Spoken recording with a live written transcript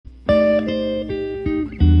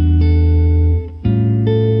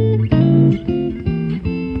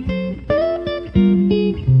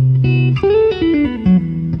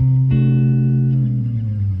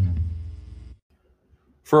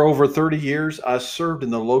For over 30 years, I served in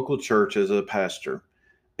the local church as a pastor.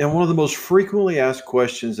 And one of the most frequently asked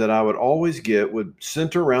questions that I would always get would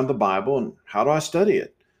center around the Bible and how do I study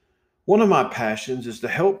it? One of my passions is to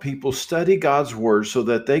help people study God's Word so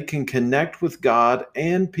that they can connect with God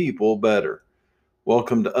and people better.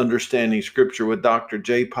 Welcome to Understanding Scripture with Dr.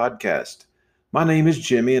 J podcast. My name is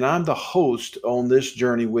Jimmy and I'm the host on this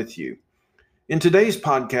journey with you. In today's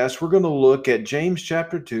podcast, we're going to look at James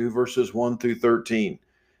chapter 2, verses 1 through 13.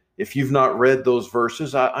 If you've not read those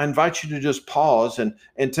verses, I invite you to just pause and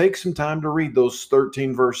take some time to read those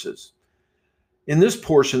 13 verses. In this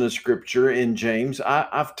portion of scripture in James,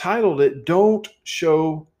 I've titled it, Don't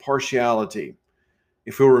Show Partiality.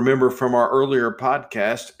 If you'll remember from our earlier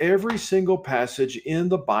podcast, every single passage in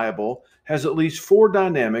the Bible has at least 4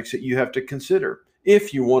 dynamics that you have to consider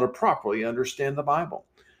if you want to properly understand the Bible.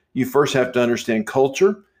 You first have to understand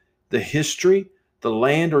culture, the history, the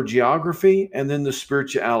land or geography, and then the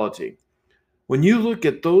spirituality. When you look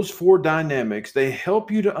at those 4 dynamics, they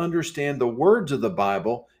help you to understand the words of the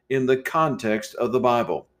Bible in the context of the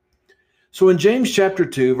Bible. So in James chapter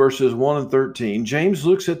 2, verses 1 and 13, James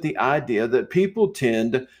looks at the idea that people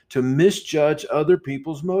tend to misjudge other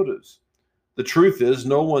people's motives. The truth is,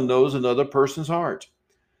 no one knows another person's heart.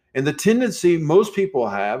 And the tendency most people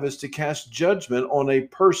have is to cast judgment on a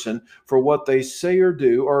person for what they say or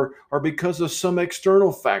do, or because of some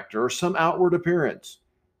external factor or some outward appearance.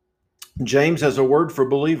 James has a word for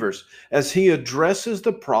believers as he addresses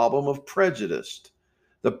the problem of prejudice,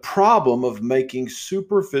 the problem of making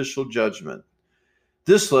superficial judgment.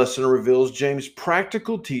 This lesson reveals James'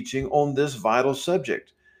 practical teaching on this vital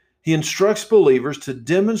subject. He instructs believers to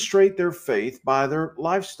demonstrate their faith by their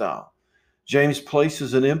lifestyle. James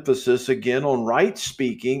places an emphasis again on right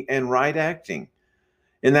speaking and right acting.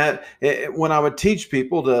 In that, when I would teach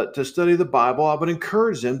people to study the Bible, I would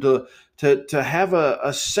encourage them to have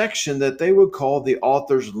a section that they would call the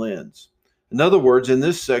author's lens. In other words, in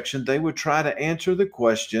this section, they would try to answer the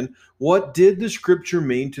question, what did the scripture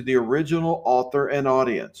mean to the original author and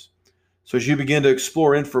audience? So as you begin to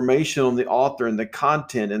explore information on the author and the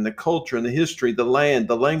content and the culture and the history, the land,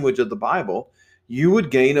 the language of the Bible, you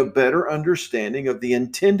would gain a better understanding of the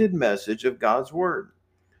intended message of God's word.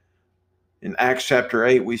 In Acts chapter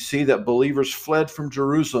 8, we see that believers fled from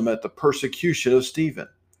Jerusalem at the persecution of Stephen.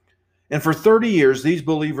 And for 30 years, these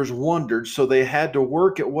believers wandered, so they had to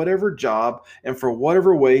work at whatever job and for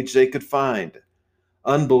whatever wage they could find.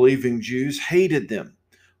 Unbelieving Jews hated them.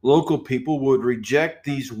 Local people would reject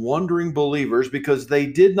these wandering believers because they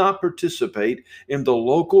did not participate in the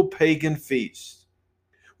local pagan feasts.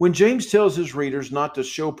 When James tells his readers not to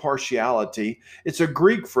show partiality, it's a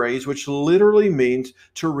Greek phrase which literally means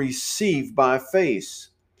to receive by faith.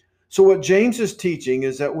 So what James is teaching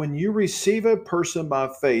is that when you receive a person by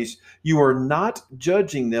faith, you are not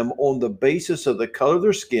judging them on the basis of the color of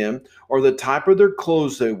their skin or the type of their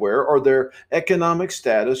clothes they wear or their economic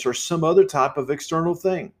status or some other type of external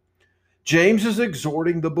thing. James is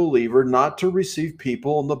exhorting the believer not to receive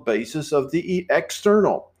people on the basis of the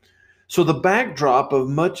external. So the backdrop of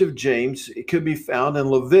much of James could be found in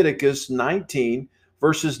Leviticus 19,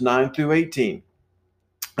 verses 9 through 18.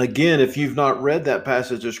 Again, if you've not read that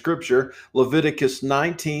passage of scripture, Leviticus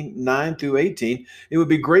 19, 9 through 18, it would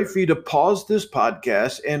be great for you to pause this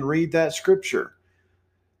podcast and read that scripture.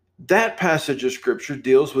 That passage of scripture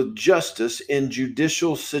deals with justice in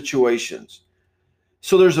judicial situations.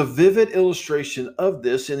 So there's a vivid illustration of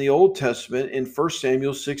this in the Old Testament in 1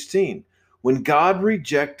 Samuel 16. When God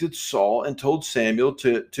rejected Saul and told Samuel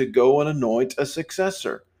to go and anoint a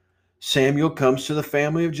successor. Samuel comes to the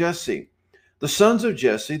family of Jesse. The sons of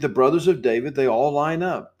Jesse, the brothers of David, they all line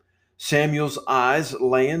up. Samuel's eyes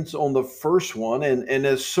lands on the first one, and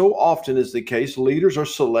as so often is the case, leaders are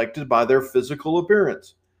selected by their physical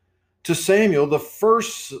appearance. To Samuel, the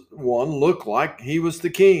first one looked like he was the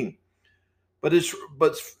king. But 1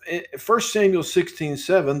 Samuel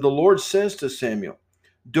 16:7, the Lord says to Samuel,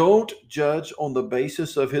 don't judge on the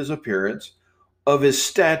basis of his appearance, of his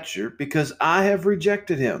stature, because I have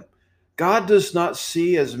rejected him. God does not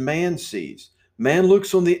see as man sees. Man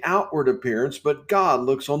looks on the outward appearance, but God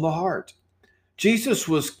looks on the heart. Jesus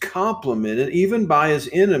was complimented even by his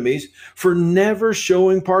enemies for never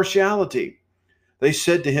showing partiality. They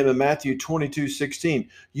said to him in Matthew 22:16,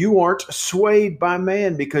 you aren't swayed by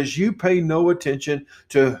man because you pay no attention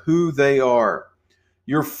to who they are.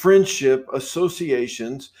 Your friendship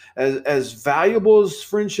associations, as valuable as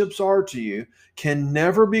friendships are to you, can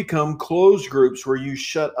never become closed groups where you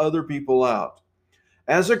shut other people out.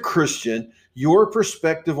 As a Christian, your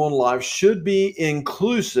perspective on life should be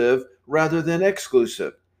inclusive rather than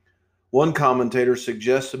exclusive. One commentator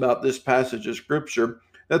suggests about this passage of scripture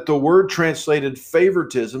that the word translated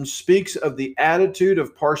favoritism speaks of the attitude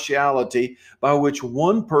of partiality by which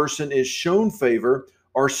one person is shown favor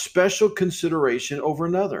or special consideration over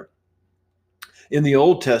another. In the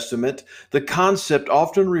Old Testament, the concept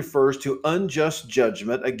often refers to unjust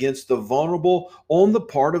judgment against the vulnerable on the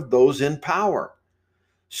part of those in power.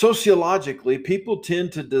 Sociologically, people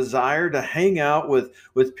tend to desire to hang out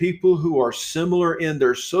with people who are similar in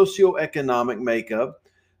their socioeconomic makeup,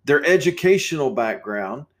 their educational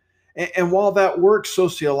background. And while that works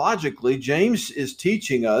sociologically, James is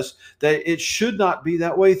teaching us that it should not be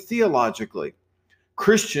that way theologically.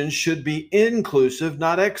 Christians should be inclusive,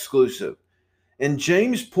 not exclusive. And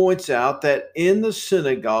James points out that in the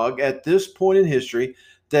synagogue at this point in history,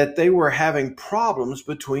 that they were having problems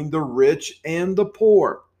between the rich and the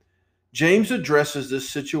poor. James addresses this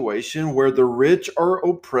situation where the rich are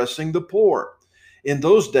oppressing the poor. In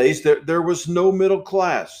those days, there was no middle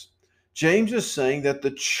class. James is saying that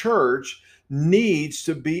the church needs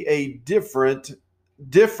to be a different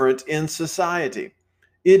in society.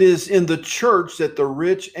 It is in the church that the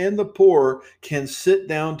rich and the poor can sit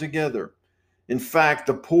down together. In fact,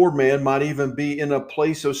 the poor man might even be in a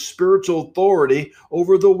place of spiritual authority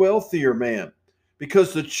over the wealthier man,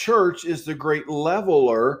 because the church is the great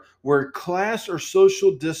leveler where class or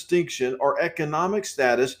social distinction or economic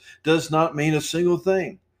status does not mean a single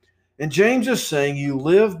thing. And James is saying you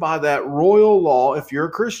live by that royal law if you're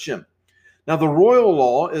a Christian. Now, the royal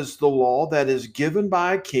law is the law that is given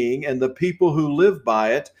by a king and the people who live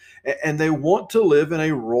by it, and they want to live in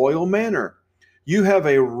a royal manner. You have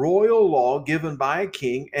a royal law given by a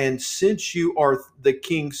king, and since you are the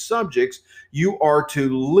king's subjects, you are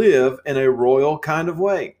to live in a royal kind of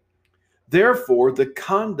way. Therefore, the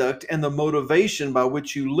conduct and the motivation by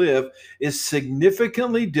which you live is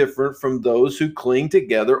significantly different from those who cling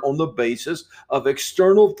together on the basis of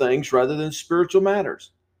external things rather than spiritual matters.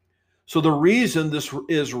 So the reason this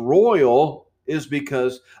is royal is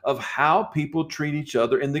because of how people treat each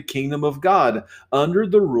other in the kingdom of God under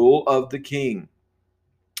the rule of the king.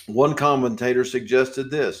 One commentator suggested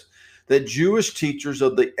this, that Jewish teachers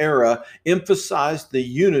of the era emphasized the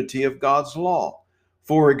unity of God's law.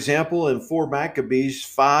 For example, in 4 Maccabees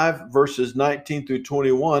 5 verses 19 through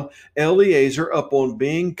 21, Eleazar, upon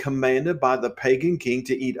being commanded by the pagan king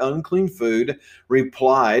to eat unclean food,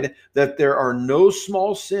 replied that there are no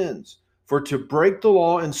small sins, for to break the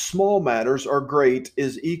law in small matters or great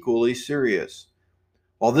is equally serious.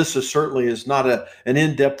 While this certainly is not an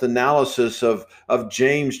in-depth analysis of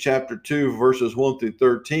James chapter 2, verses 1 through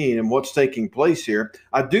 13 and what's taking place here,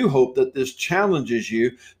 I do hope that this challenges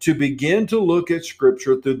you to begin to look at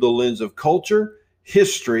Scripture through the lens of culture,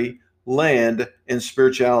 history, land, and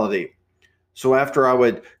spirituality. So after I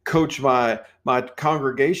would coach my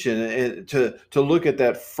congregation to look at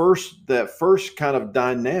that first kind of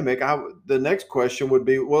dynamic, the next question would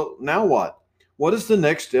be, well, now what? What is the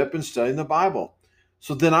next step in studying the Bible?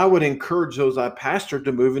 So then I would encourage those I pastored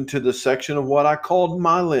to move into the section of what I called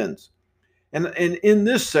my lens. And in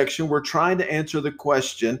this section, we're trying to answer the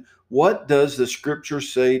question, what does the Scripture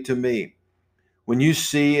say to me? When you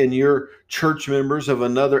see in your church members of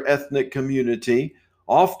another ethnic community,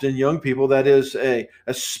 often young people, that is a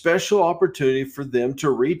special opportunity for them to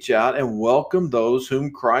reach out and welcome those whom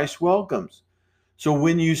Christ welcomes. So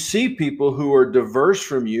when you see people who are diverse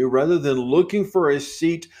from you, rather than looking for a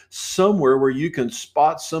seat somewhere where you can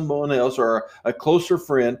spot someone else or a closer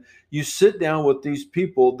friend, you sit down with these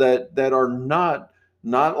people that are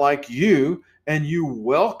not like you, and you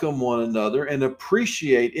welcome one another and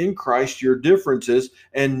appreciate in Christ your differences,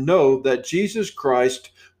 and know that Jesus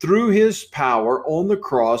Christ, through his power on the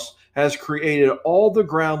cross, has created all the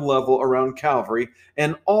ground level around Calvary,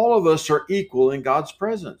 and all of us are equal in God's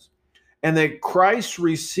presence. And that Christ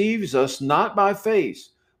receives us not by faith,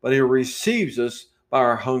 but he receives us by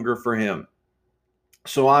our hunger for him.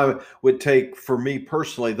 So I would take, for me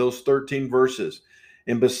personally, those 13 verses,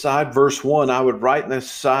 and beside verse 1, I would write in the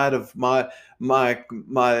side of my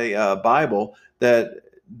Bible that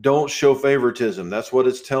don't show favoritism. That's what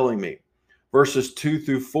it's telling me. Verses 2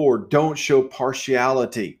 through 4, don't show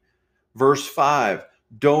partiality. Verse 5,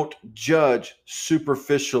 don't judge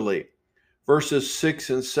superficially. Verses 6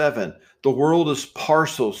 and 7, the world is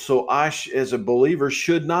partial, so I, as a believer,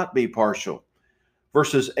 should not be partial.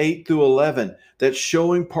 Verses 8 through 11, that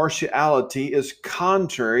showing partiality is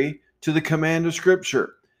contrary to the command of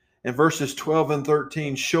Scripture. And verses 12 and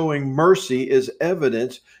 13, showing mercy is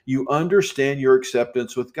evidence you understand your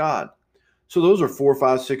acceptance with God. So those are 4,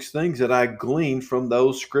 5, 6 things that I gleaned from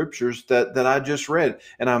those scriptures that I just read.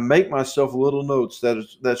 And I make myself little notes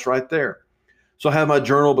that's right there. So I have my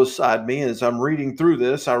journal beside me, and as I'm reading through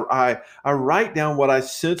this, I write down what I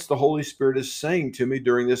sense the Holy Spirit is saying to me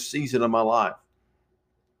during this season of my life.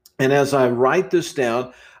 And as I write this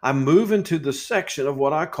down, I move into the section of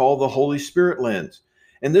what I call the Holy Spirit lens.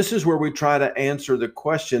 And this is where we try to answer the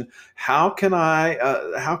question, how can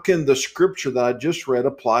the scripture that I just read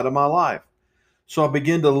apply to my life? So I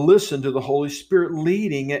begin to listen to the Holy Spirit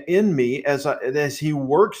leading in me as he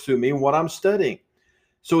works through me what I'm studying.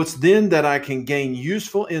 So it's then that I can gain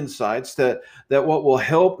useful insights that what will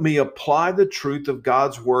help me apply the truth of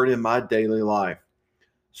God's word in my daily life.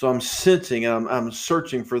 So I'm sensing and I'm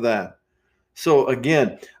searching for that. So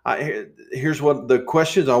again, here's what the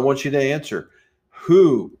questions I want you to answer: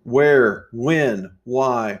 who, where, when,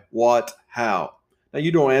 why, what, how. Now,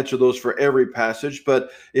 you don't answer those for every passage,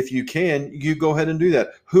 but if you can, you go ahead and do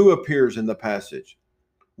that. Who appears in the passage?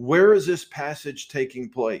 Where is this passage taking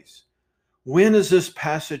place? When is this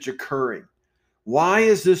passage occurring? Why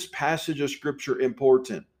is this passage of scripture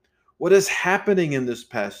important? What is happening in this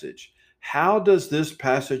passage? How does this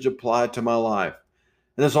passage apply to my life?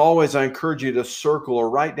 And as always, I encourage you to circle or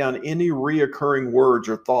write down any reoccurring words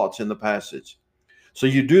or thoughts in the passage. So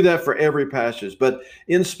you do that for every passage. But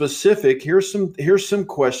in specific, here's some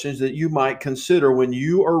questions that you might consider when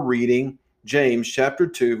you are reading James chapter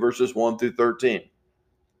 2, verses 1 through 13.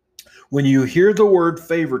 When you hear the word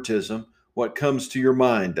favoritism, what comes to your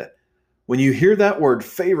mind? When you hear that word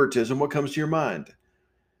favoritism, what comes to your mind?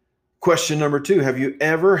 Question number 2, have you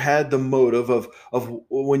ever had the motive of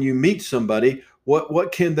when you meet somebody,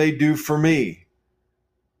 what can they do for me?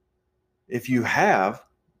 If you have,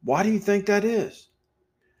 why do you think that is?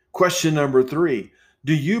 Question number 3,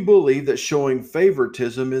 do you believe that showing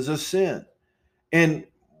favoritism is a sin? And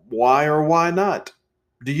why or why not?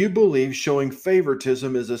 Do you believe showing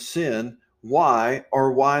favoritism is a sin? Why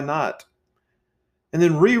or why not? And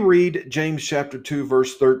then reread James chapter 2,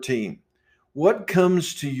 verse 13. What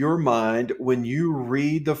comes to your mind when you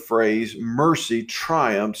read the phrase mercy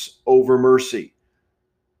triumphs over mercy?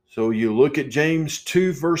 So you look at James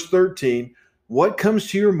 2, verse 13. What comes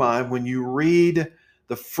to your mind when you read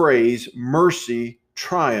the phrase mercy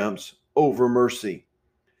triumphs over mercy?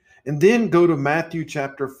 And then go to Matthew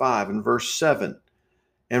chapter 5 and verse 7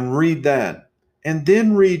 and read that. And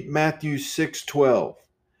then read Matthew 6:12.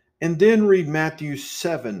 And then read Matthew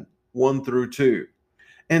 7, 1 through 2.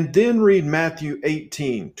 And then read Matthew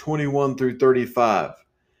 18, 21 through 35,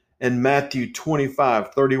 and Matthew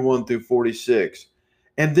 25, 31 through 46.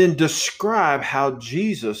 And then describe how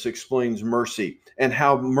Jesus explains mercy and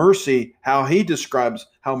how he describes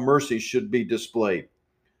how mercy should be displayed.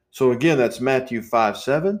 So again, that's Matthew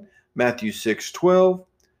 5:7, Matthew 6:12,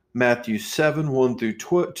 Matthew 7, 1 through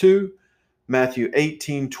 2, Matthew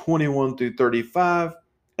 18, 21 through 35,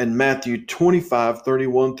 and Matthew 25,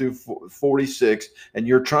 31 through 46, and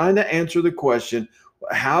you're trying to answer the question,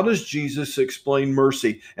 how does Jesus explain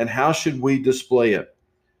mercy and how should we display it?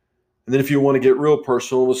 And then if you want to get real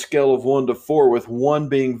personal, on a scale of 1 to 4, with 1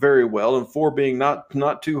 being very well and 4 being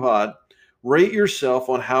not too hot, rate yourself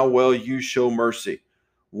on how well you show mercy.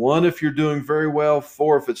 1 if you're doing very well,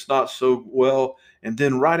 4 if it's not so well, and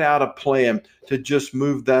then write out a plan to just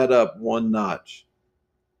move that up 1 notch.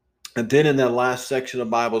 And then in that last section of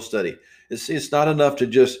Bible study, it's not enough to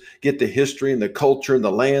just get the history and the culture and the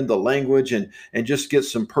land, the language, and just get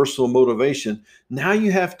some personal motivation. Now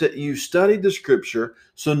you've studied the scripture.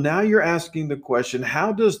 So now you're asking the question,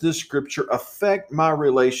 how does this scripture affect my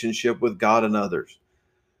relationship with God and others?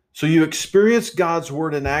 So you experience God's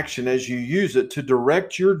word in action as you use it to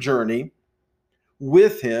direct your journey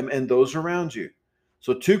with him and those around you.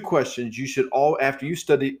 So 2 questions after you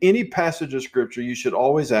study any passage of scripture, you should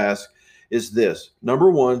always ask is this. Number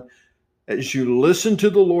 1, as you listen to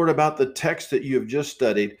the Lord about the text that you have just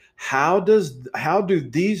studied, how do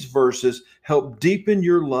these verses help deepen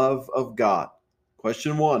your love of God?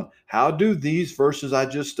 Question 1, how do these verses I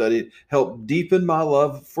just studied help deepen my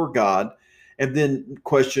love for God? And then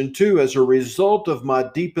question 2, as a result of my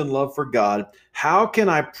deepened love for God, how can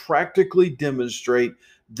I practically demonstrate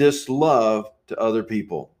this love to other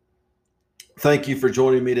people? Thank you for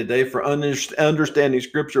joining me today for Understanding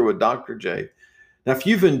Scripture with Dr. J. Now, if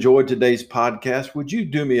you've enjoyed today's podcast, would you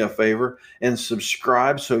do me a favor and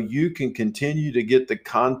subscribe so you can continue to get the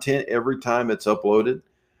content every time it's uploaded?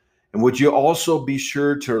 And would you also be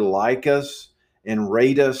sure to like us and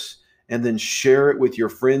rate us and then share it with your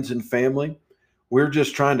friends and family? We're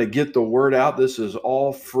just trying to get the word out. This is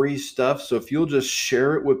all free stuff. So if you'll just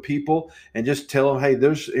share it with people and just tell them, hey,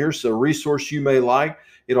 here's a resource you may like,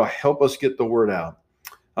 it'll help us get the word out.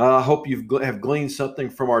 I hope you have gleaned something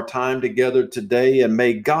from our time together today, and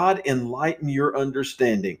may God enlighten your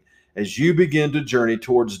understanding as you begin to journey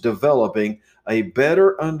towards developing a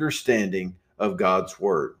better understanding of God's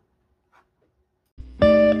Word.